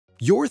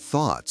Your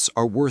thoughts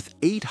are worth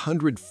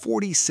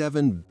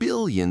 $847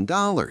 billion.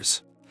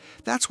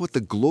 That's what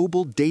the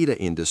global data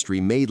industry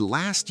made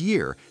last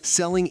year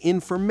selling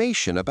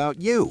information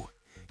about you,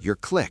 your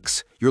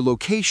clicks, your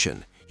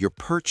location, your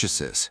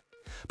purchases.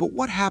 But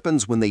what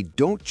happens when they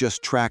don't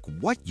just track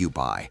what you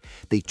buy,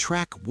 they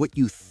track what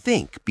you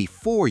think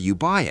before you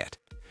buy it?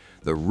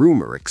 The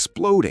rumor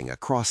exploding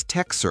across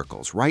tech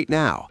circles right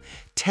now,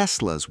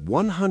 Tesla's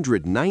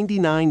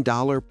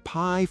 $199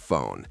 Pi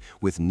phone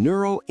with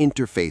neural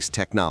interface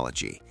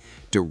technology,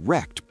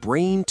 direct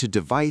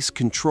brain-to-device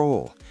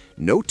control,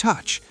 no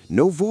touch,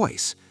 no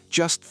voice,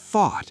 just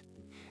thought.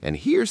 And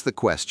here's the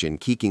question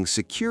keeping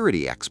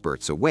security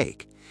experts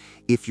awake.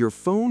 If your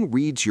phone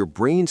reads your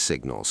brain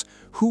signals,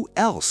 who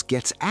else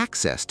gets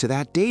access to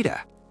that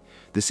data?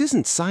 This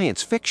isn't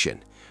science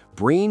fiction.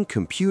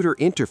 Brain-computer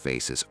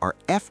interfaces are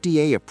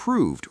FDA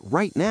approved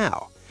right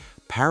now.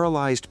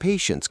 Paralyzed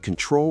patients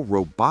control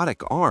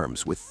robotic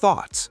arms with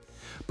thoughts.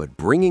 But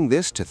bringing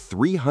this to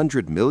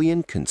 300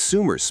 million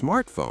consumer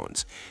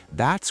smartphones,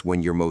 that's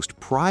when your most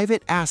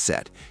private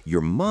asset,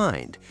 your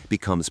mind,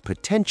 becomes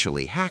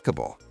potentially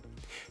hackable.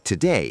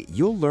 Today,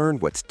 you'll learn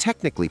what's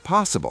technically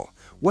possible,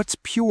 what's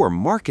pure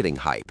marketing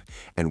hype,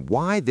 and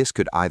why this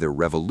could either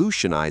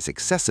revolutionize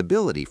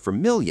accessibility for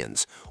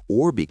millions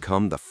or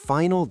become the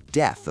final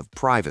death of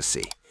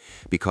privacy.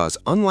 Because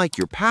unlike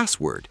your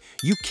password,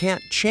 you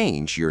can't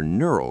change your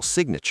neural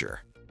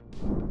signature.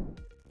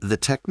 The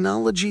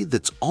technology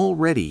that's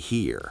already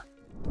here.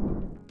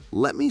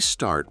 Let me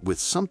start with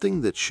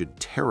something that should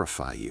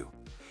terrify you.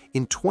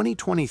 In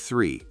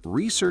 2023,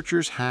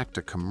 researchers hacked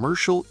a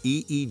commercial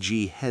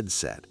EEG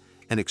headset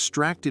and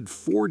extracted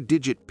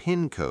 4-digit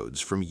PIN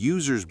codes from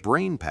users'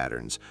 brain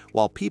patterns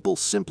while people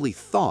simply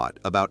thought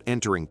about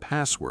entering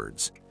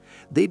passwords.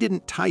 They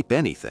didn't type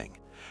anything.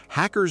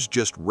 Hackers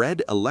just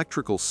read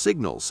electrical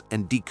signals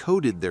and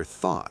decoded their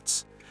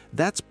thoughts.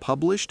 That's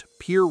published,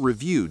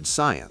 peer-reviewed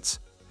science.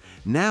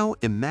 Now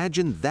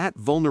imagine that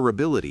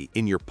vulnerability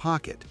in your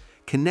pocket,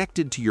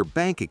 connected to your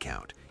bank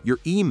account, your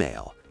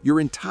email, your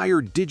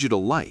entire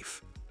digital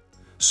life.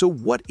 So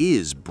what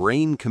is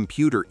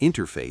brain-computer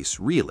interface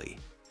really?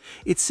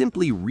 It's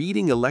simply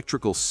reading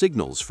electrical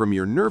signals from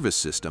your nervous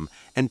system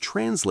and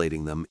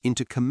translating them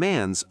into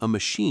commands a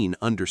machine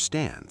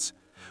understands.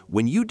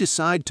 When you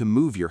decide to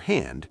move your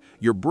hand,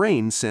 your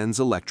brain sends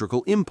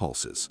electrical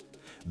impulses.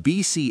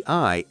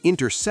 BCI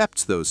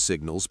intercepts those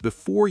signals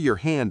before your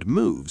hand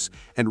moves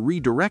and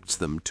redirects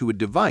them to a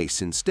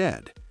device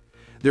instead.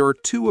 There are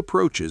two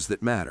approaches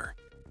that matter.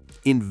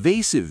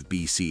 Invasive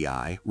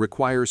BCI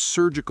requires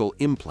surgical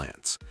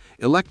implants,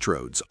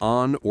 electrodes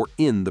on or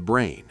in the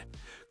brain.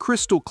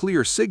 Crystal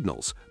clear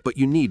signals, but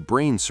you need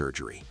brain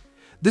surgery.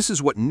 This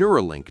is what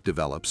Neuralink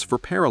develops for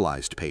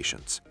paralyzed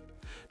patients.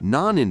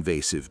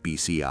 Non-invasive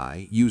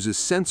BCI uses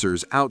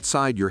sensors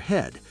outside your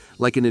head,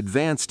 like an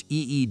advanced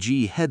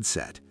EEG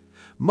headset.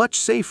 Much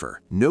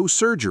safer, no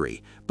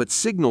surgery, but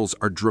signals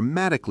are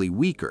dramatically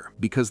weaker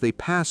because they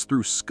pass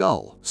through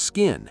skull,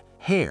 skin,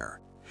 hair.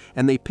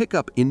 And they pick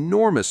up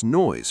enormous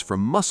noise from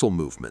muscle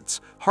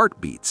movements,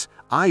 heartbeats,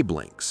 eye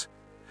blinks.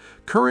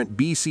 Current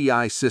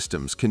BCI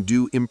systems can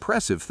do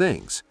impressive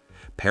things.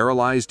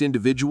 Paralyzed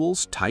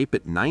individuals type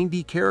at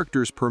 90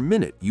 characters per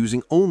minute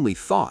using only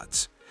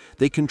thoughts.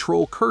 They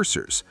control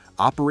cursors,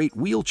 operate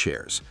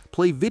wheelchairs,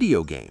 play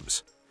video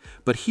games.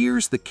 But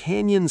here's the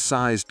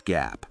canyon-sized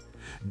gap.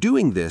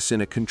 Doing this in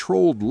a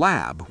controlled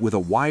lab with a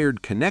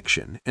wired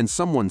connection and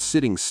someone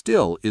sitting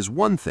still is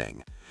one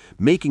thing.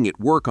 Making it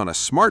work on a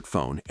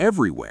smartphone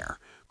everywhere,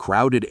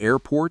 crowded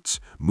airports,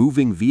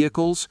 moving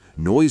vehicles,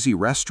 noisy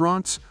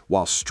restaurants,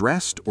 while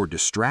stressed or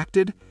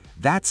distracted,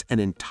 that's an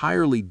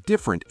entirely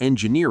different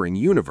engineering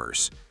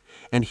universe.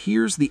 And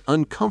here's the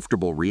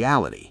uncomfortable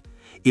reality.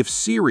 If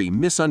Siri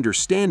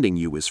misunderstanding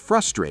you is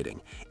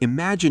frustrating,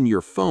 imagine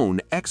your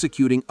phone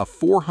executing a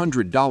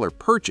 $400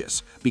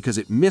 purchase because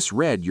it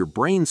misread your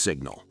brain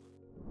signal.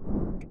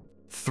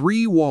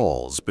 3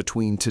 walls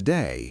between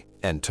today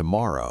and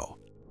tomorrow.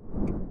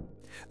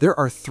 There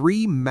are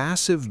 3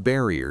 massive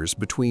barriers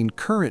between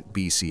current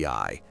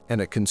BCI and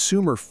a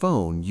consumer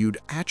phone you'd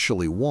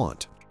actually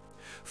want.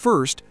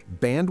 First,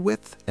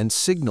 bandwidth and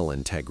signal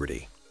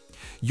integrity.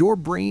 Your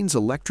brain's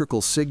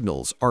electrical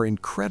signals are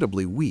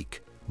incredibly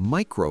weak,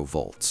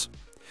 microvolts.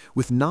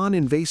 With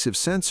non-invasive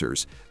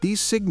sensors, these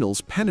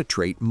signals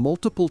penetrate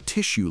multiple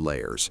tissue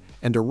layers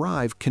and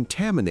arrive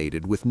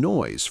contaminated with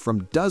noise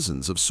from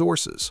dozens of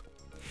sources.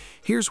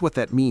 Here's what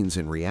that means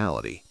in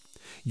reality.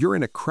 You're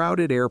in a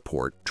crowded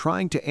airport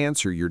trying to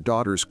answer your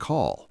daughter's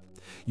call.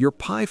 Your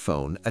Pi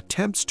phone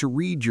attempts to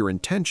read your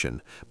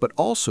intention, but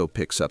also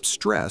picks up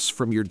stress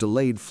from your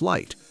delayed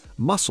flight,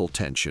 muscle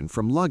tension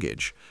from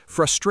luggage,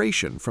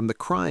 frustration from the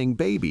crying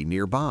baby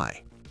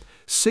nearby.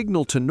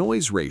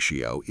 Signal-to-noise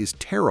ratio is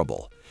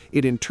terrible.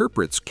 It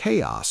interprets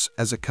chaos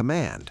as a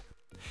command.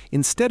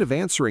 Instead of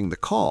answering the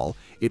call,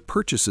 it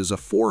purchases a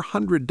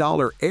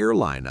 $400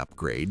 airline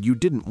upgrade you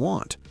didn't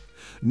want.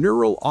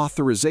 Neural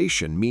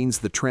authorization means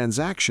the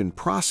transaction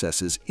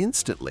processes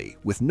instantly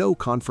with no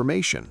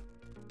confirmation.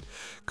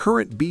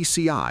 Current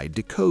BCI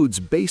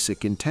decodes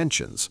basic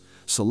intentions,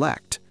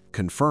 select,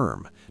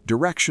 confirm,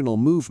 directional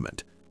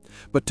movement.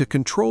 But to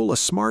control a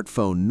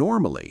smartphone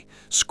normally,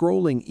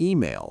 scrolling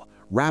email,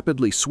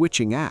 rapidly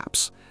switching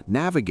apps,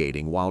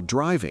 navigating while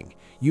driving,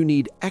 you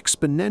need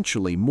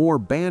exponentially more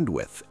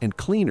bandwidth and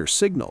cleaner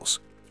signals.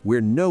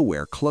 We're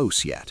nowhere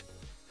close yet.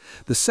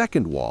 The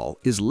second wall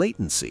is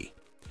latency.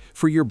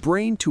 For your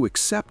brain to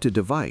accept a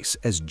device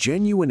as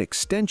genuine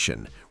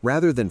extension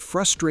rather than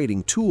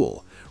frustrating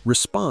tool,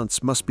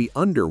 response must be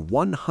under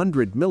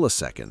 100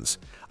 milliseconds,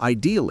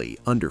 ideally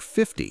under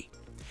 50.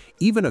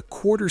 Even a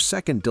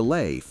quarter-second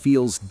delay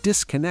feels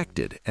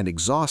disconnected and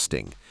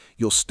exhausting.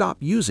 You'll stop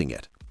using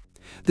it.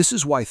 This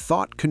is why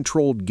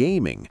thought-controlled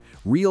gaming,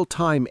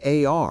 real-time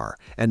AR,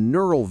 and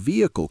neural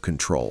vehicle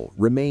control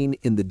remain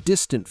in the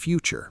distant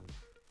future.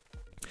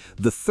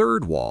 The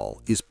third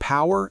wall is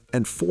power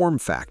and form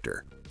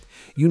factor.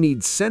 You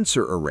need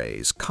sensor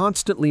arrays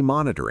constantly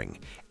monitoring,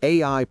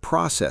 AI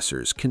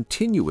processors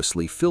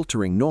continuously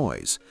filtering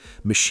noise,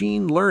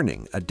 machine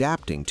learning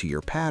adapting to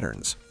your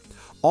patterns,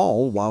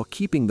 all while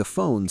keeping the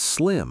phone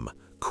slim,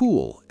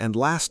 cool, and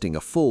lasting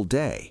a full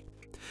day.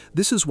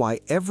 This is why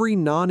every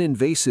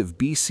non-invasive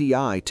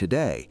BCI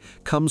today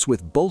comes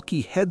with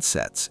bulky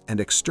headsets and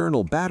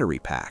external battery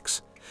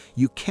packs.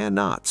 You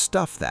cannot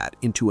stuff that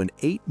into an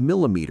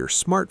 8mm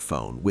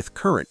smartphone with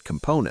current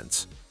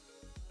components.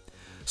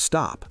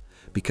 Stop,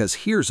 because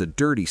here's a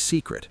dirty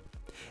secret.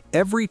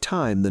 Every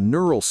time the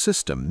neural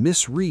system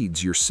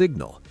misreads your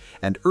signal,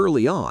 and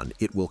early on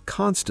it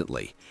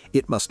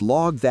must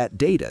log that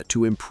data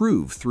to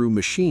improve through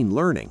machine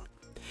learning.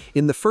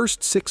 In the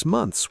first 6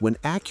 months, when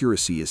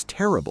accuracy is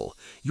terrible,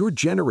 you're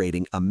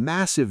generating a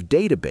massive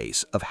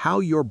database of how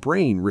your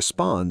brain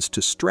responds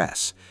to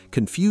stress,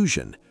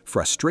 confusion,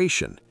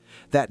 frustration.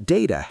 That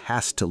data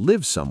has to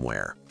live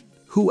somewhere.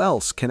 Who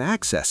else can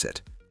access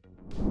it?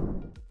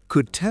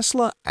 Could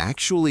Tesla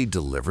actually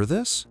deliver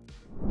this?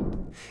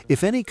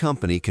 If any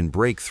company can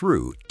break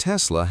through,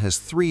 Tesla has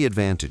 3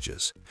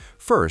 advantages.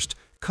 First,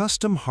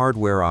 custom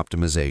hardware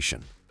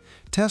optimization.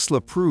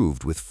 Tesla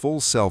proved with full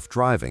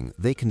self-driving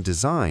they can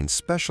design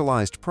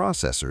specialized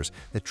processors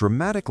that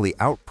dramatically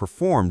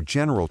outperform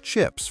general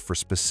chips for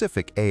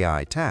specific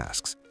AI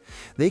tasks.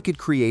 They could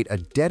create a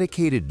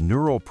dedicated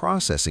neural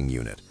processing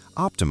unit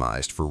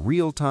optimized for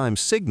real-time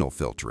signal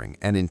filtering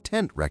and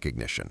intent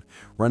recognition,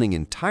 running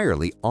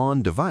entirely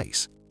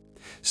on-device.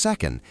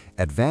 Second,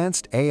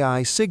 advanced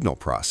AI signal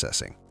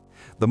processing.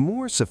 The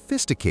more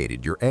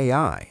sophisticated your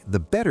AI, the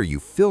better you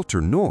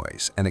filter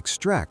noise and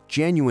extract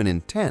genuine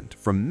intent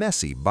from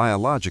messy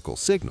biological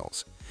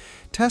signals.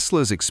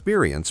 Tesla's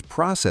experience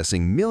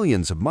processing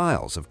millions of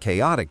miles of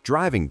chaotic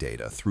driving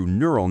data through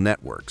neural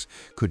networks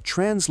could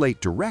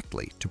translate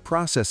directly to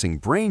processing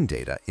brain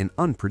data in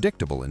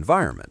unpredictable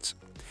environments.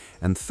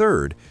 And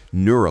third,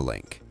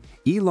 Neuralink.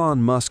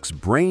 Elon Musk's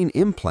brain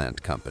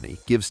implant company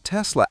gives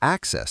Tesla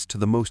access to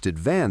the most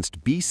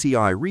advanced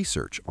BCI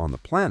research on the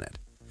planet.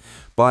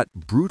 But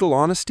brutal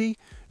honesty,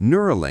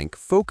 Neuralink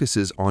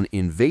focuses on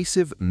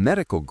invasive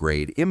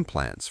medical-grade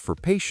implants for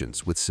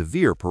patients with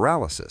severe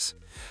paralysis.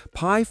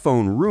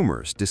 PiPhone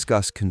rumors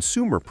discuss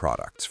consumer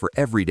products for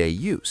everyday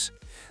use.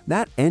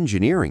 That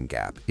engineering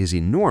gap is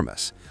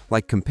enormous,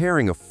 like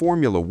comparing a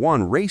Formula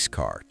One race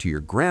car to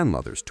your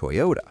grandmother's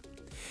Toyota.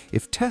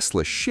 If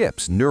Tesla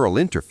ships neural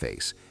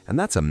interface, and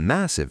that's a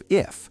massive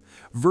if,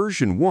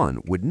 version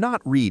 1 would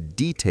not read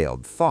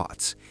detailed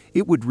thoughts.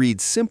 It would read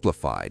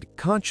simplified,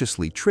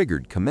 consciously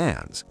triggered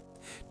commands.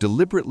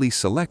 Deliberately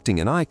selecting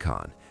an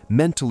icon,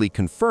 mentally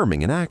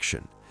confirming an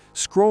action,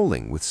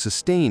 scrolling with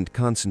sustained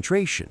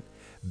concentration,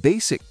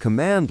 basic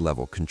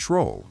command-level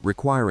control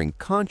requiring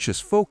conscious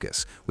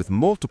focus with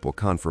multiple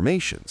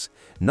confirmations,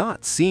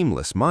 not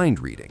seamless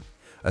mind-reading.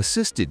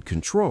 Assisted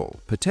control,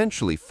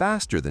 potentially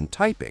faster than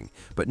typing,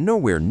 but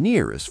nowhere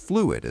near as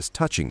fluid as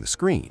touching the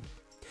screen.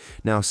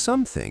 Now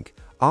some think,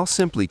 I'll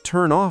simply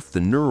turn off the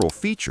neural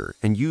feature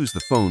and use the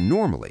phone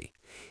normally.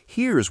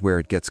 Here's where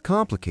it gets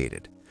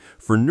complicated.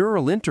 For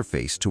neural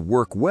interface to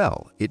work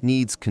well, it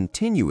needs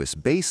continuous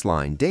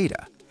baseline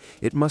data.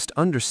 It must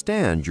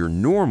understand your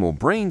normal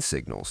brain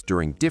signals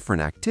during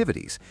different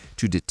activities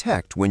to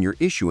detect when you're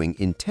issuing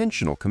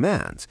intentional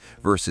commands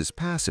versus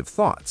passive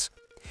thoughts.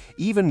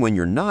 Even when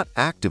you're not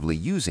actively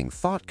using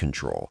thought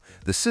control,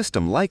 the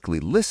system likely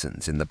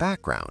listens in the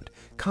background,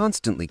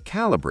 constantly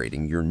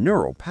calibrating your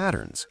neural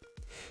patterns.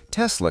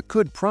 Tesla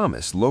could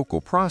promise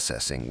local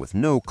processing with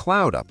no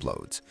cloud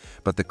uploads,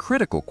 but the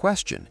critical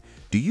question,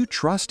 do you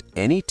trust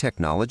any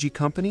technology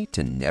company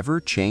to never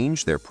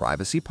change their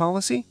privacy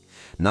policy?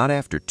 Not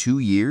after 2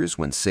 years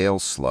when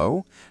sales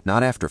slow?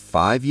 Not after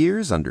 5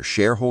 years under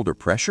shareholder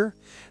pressure?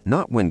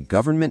 Not when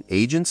government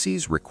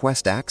agencies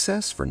request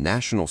access for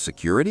national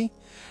security?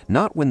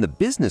 Not when the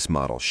business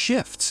model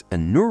shifts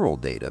and neural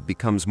data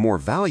becomes more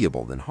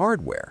valuable than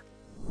hardware?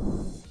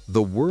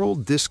 The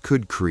world this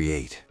could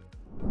create.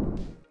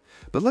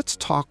 But let's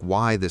talk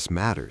why this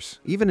matters,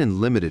 even in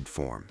limited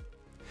form.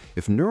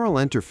 If neural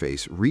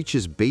interface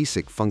reaches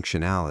basic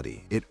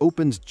functionality, it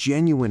opens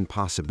genuine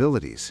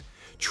possibilities.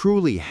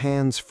 Truly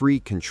hands-free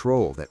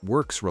control that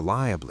works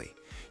reliably.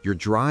 You're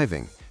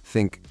driving,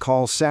 think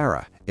call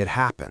Sarah, it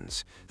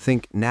happens.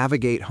 Think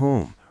navigate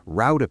home,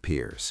 route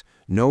appears.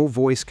 No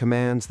voice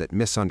commands that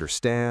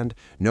misunderstand,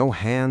 no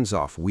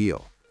hands-off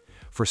wheel.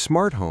 For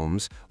smart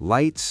homes,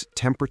 lights,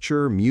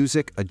 temperature,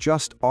 music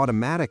adjust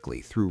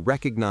automatically through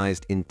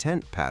recognized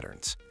intent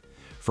patterns.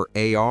 For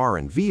AR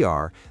and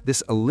VR,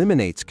 this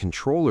eliminates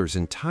controllers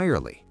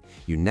entirely.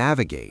 You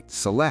navigate,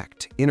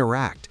 select,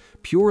 interact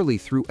purely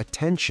through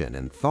attention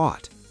and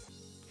thought.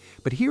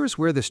 But here's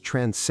where this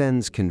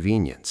transcends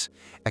convenience: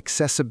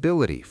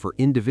 accessibility for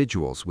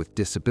individuals with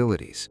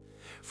disabilities.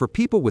 For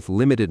people with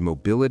limited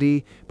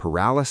mobility,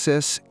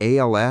 paralysis,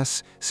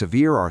 ALS,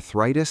 severe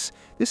arthritis,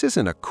 this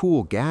isn't a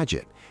cool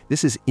gadget.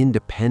 This is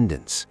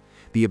independence.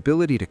 The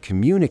ability to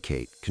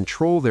communicate,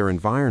 control their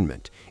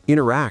environment,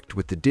 interact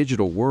with the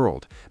digital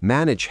world,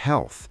 manage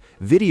health,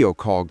 video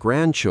call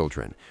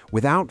grandchildren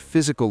without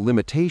physical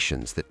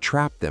limitations that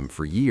trap them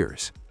for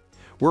years.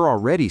 We're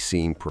already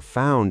seeing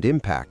profound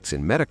impacts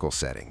in medical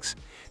settings.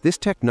 This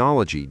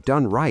technology,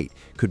 done right,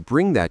 could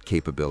bring that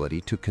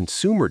capability to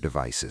consumer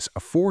devices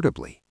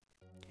affordably.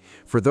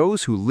 For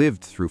those who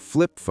lived through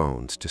flip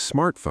phones to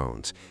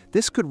smartphones,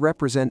 this could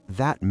represent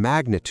that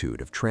magnitude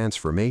of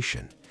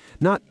transformation.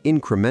 Not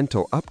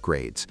incremental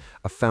upgrades,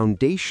 a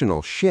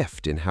foundational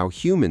shift in how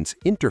humans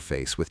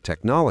interface with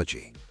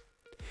technology.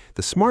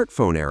 The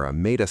smartphone era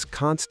made us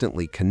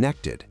constantly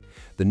connected.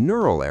 The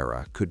neural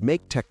era could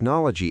make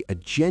technology a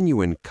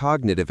genuine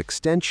cognitive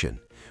extension,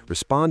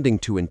 responding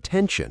to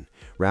intention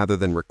rather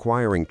than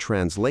requiring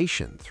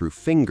translation through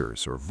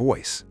fingers or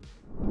voice.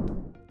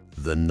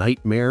 The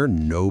nightmare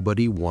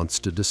nobody wants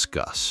to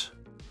discuss.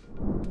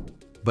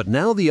 But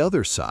now the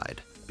other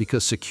side,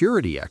 because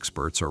security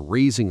experts are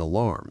raising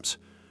alarms.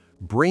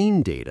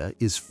 Brain data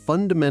is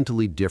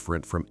fundamentally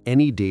different from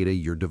any data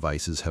your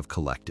devices have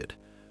collected.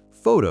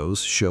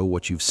 Photos show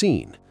what you've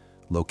seen.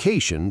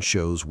 Location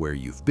shows where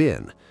you've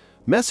been.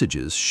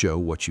 Messages show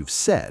what you've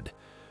said.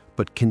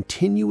 But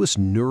continuous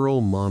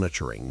neural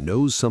monitoring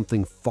knows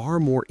something far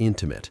more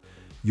intimate: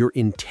 your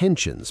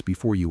intentions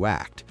before you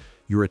act,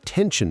 your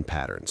attention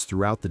patterns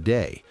throughout the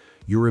day,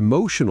 your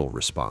emotional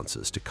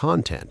responses to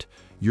content,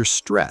 your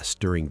stress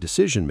during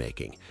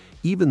decision-making,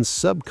 even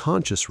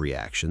subconscious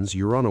reactions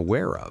you're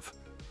unaware of.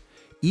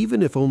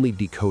 Even if only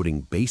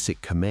decoding basic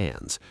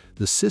commands,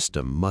 the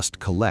system must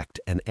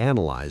collect and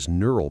analyze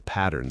neural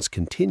patterns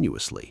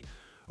continuously.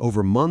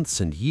 Over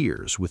months and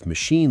years, with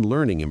machine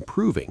learning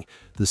improving,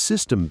 the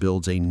system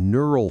builds a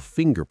neural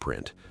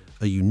fingerprint,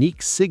 a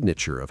unique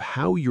signature of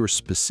how your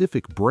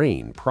specific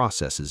brain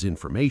processes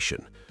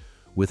information.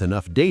 With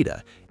enough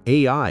data,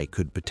 AI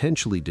could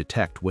potentially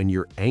detect when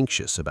you're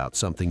anxious about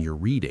something you're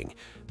reading,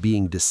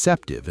 being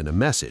deceptive in a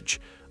message,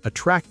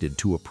 attracted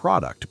to a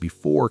product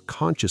before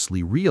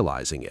consciously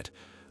realizing it,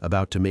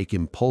 about to make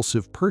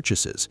impulsive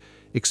purchases,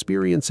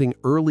 experiencing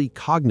early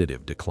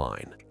cognitive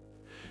decline.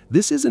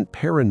 This isn't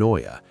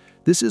paranoia.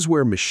 This is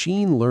where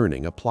machine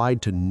learning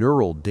applied to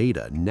neural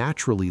data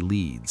naturally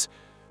leads.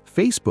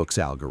 Facebook's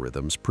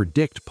algorithms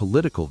predict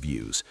political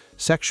views,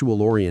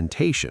 sexual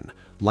orientation,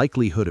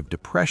 likelihood of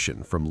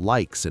depression from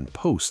likes and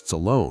posts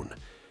alone.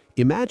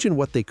 Imagine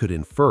what they could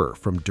infer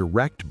from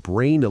direct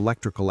brain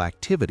electrical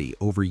activity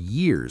over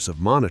years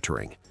of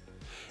monitoring.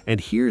 And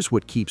here's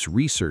what keeps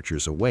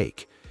researchers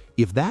awake.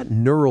 If that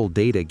neural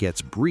data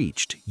gets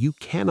breached, you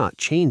cannot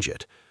change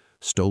it.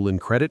 Stolen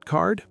credit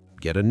card?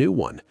 Get a new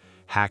one.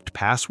 Hacked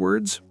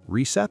passwords?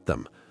 Reset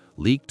them.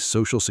 Leaked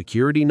social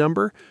security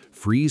number?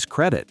 Freeze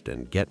credit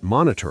and get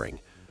monitoring.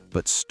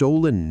 But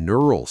stolen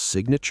neural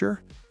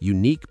signature?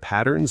 Unique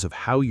patterns of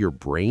how your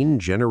brain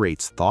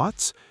generates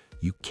thoughts?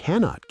 You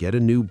cannot get a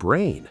new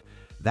brain.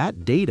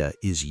 That data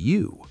is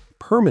you,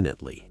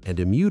 permanently and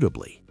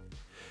immutably.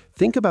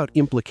 Think about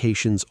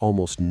implications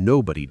almost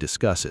nobody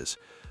discusses.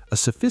 A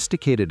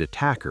sophisticated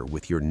attacker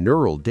with your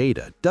neural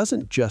data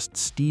doesn't just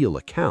steal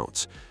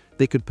accounts.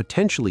 They could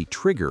potentially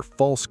trigger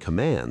false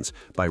commands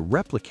by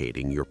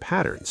replicating your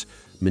patterns,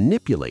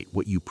 manipulate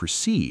what you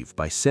perceive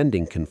by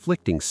sending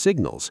conflicting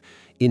signals,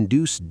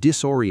 induce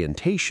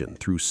disorientation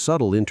through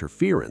subtle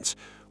interference,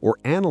 or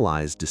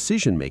analyze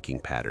decision-making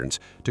patterns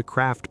to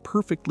craft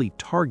perfectly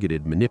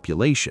targeted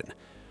manipulation.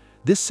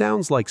 This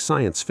sounds like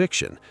science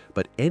fiction,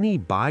 but any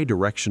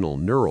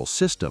bidirectional neural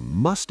system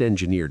must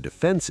engineer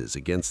defenses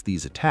against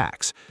these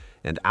attacks,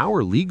 and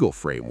our legal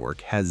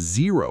framework has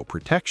zero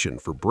protection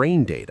for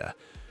brain data.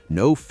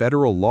 No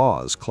federal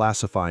laws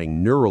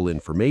classifying neural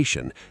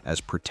information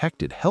as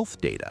protected health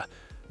data,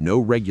 no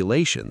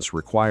regulations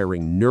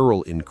requiring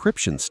neural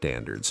encryption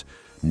standards,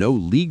 no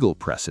legal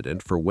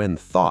precedent for when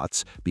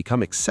thoughts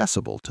become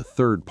accessible to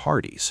third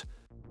parties.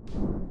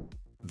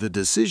 The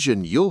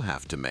decision you'll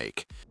have to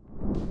make: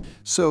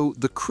 So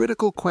the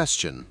critical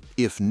question,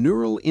 if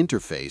neural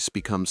interface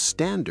becomes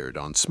standard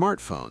on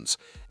smartphones,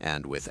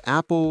 and with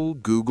Apple,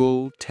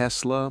 Google,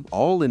 Tesla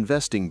all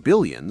investing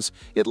billions,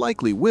 it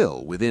likely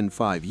will within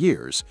 5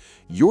 years,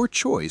 your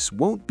choice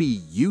won't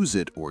be use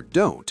it or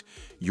don't.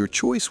 Your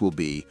choice will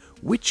be,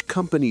 which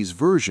company's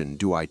version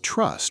do I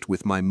trust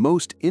with my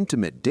most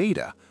intimate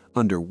data,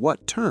 under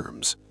what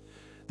terms?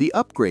 The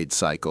upgrade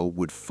cycle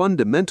would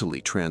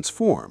fundamentally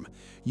transform.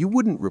 You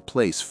wouldn't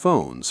replace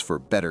phones for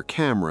better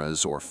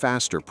cameras or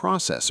faster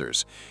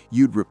processors.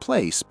 You'd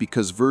replace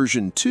because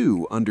version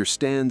 2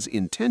 understands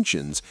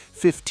intentions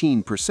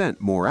 15%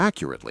 more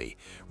accurately,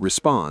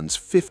 responds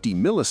 50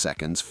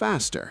 milliseconds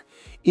faster,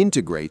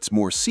 integrates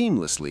more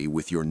seamlessly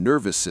with your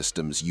nervous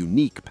system's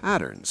unique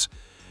patterns.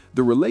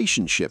 The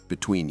relationship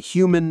between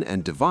human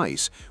and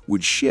device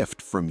would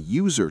shift from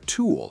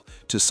user-tool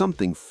to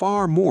something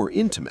far more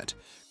intimate,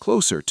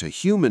 closer to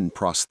human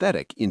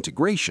prosthetic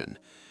integration.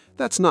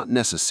 That's not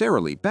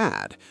necessarily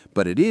bad,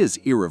 but it is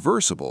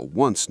irreversible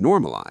once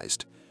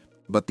normalized.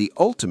 But the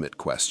ultimate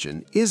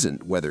question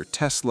isn't whether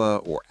Tesla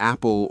or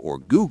Apple or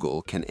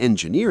Google can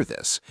engineer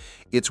this.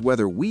 It's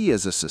whether we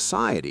as a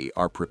society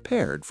are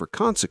prepared for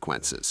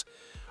consequences.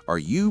 Are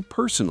you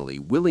personally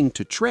willing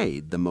to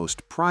trade the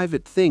most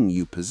private thing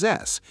you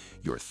possess,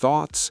 your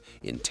thoughts,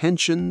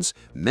 intentions,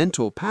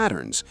 mental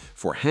patterns,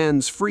 for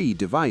hands-free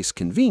device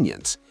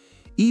convenience?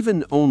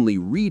 Even only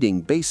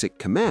reading basic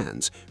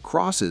commands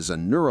crosses a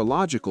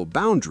neurological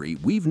boundary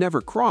we've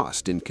never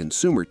crossed in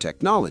consumer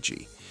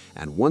technology.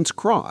 And once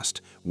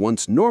crossed,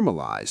 once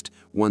normalized,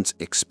 once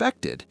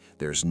expected,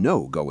 there's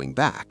no going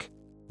back.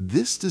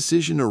 This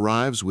decision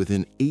arrives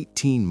within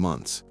 18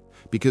 months.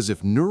 Because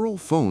if neural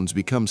phones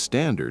become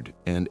standard,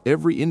 and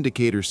every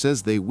indicator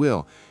says they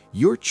will,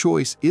 your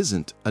choice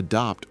isn't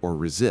adopt or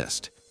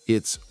resist.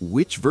 It's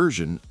which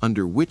version,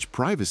 under which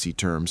privacy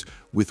terms,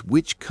 with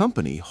which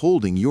company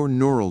holding your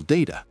neural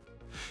data.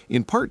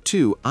 In Part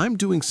 2, I'm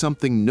doing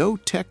something no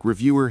tech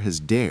reviewer has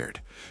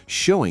dared,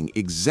 showing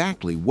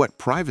exactly what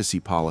privacy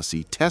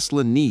policy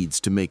Tesla needs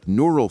to make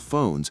neural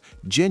phones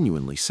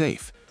genuinely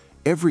safe.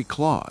 Every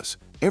clause,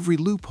 every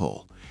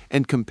loophole,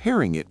 and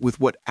comparing it with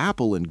what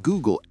Apple and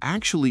Google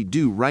actually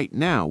do right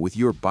now with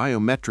your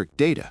biometric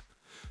data.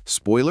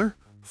 Spoiler,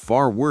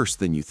 far worse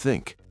than you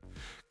think.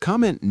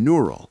 Comment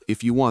neural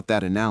if you want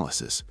that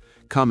analysis.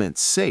 Comment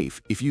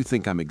safe if you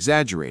think I'm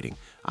exaggerating.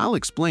 I'll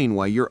explain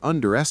why you're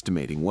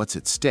underestimating what's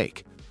at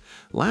stake.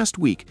 Last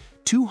week,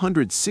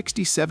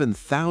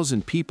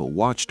 267,000 people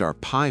watched our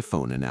Pi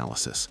phone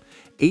analysis.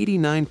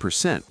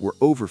 89% were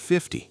over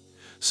 50.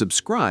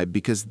 Subscribe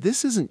because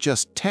this isn't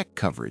just tech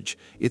coverage,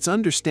 it's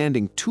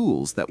understanding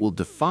tools that will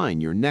define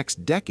your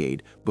next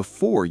decade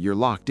before you're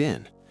locked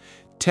in.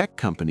 Tech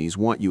companies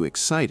want you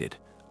excited.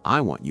 I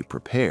want you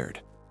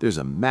prepared. There's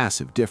a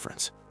massive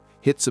difference.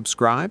 Hit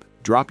subscribe,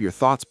 drop your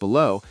thoughts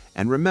below,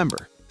 and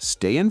remember,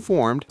 stay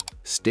informed,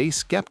 stay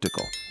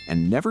skeptical,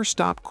 and never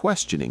stop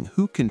questioning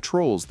who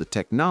controls the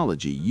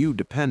technology you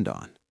depend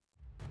on.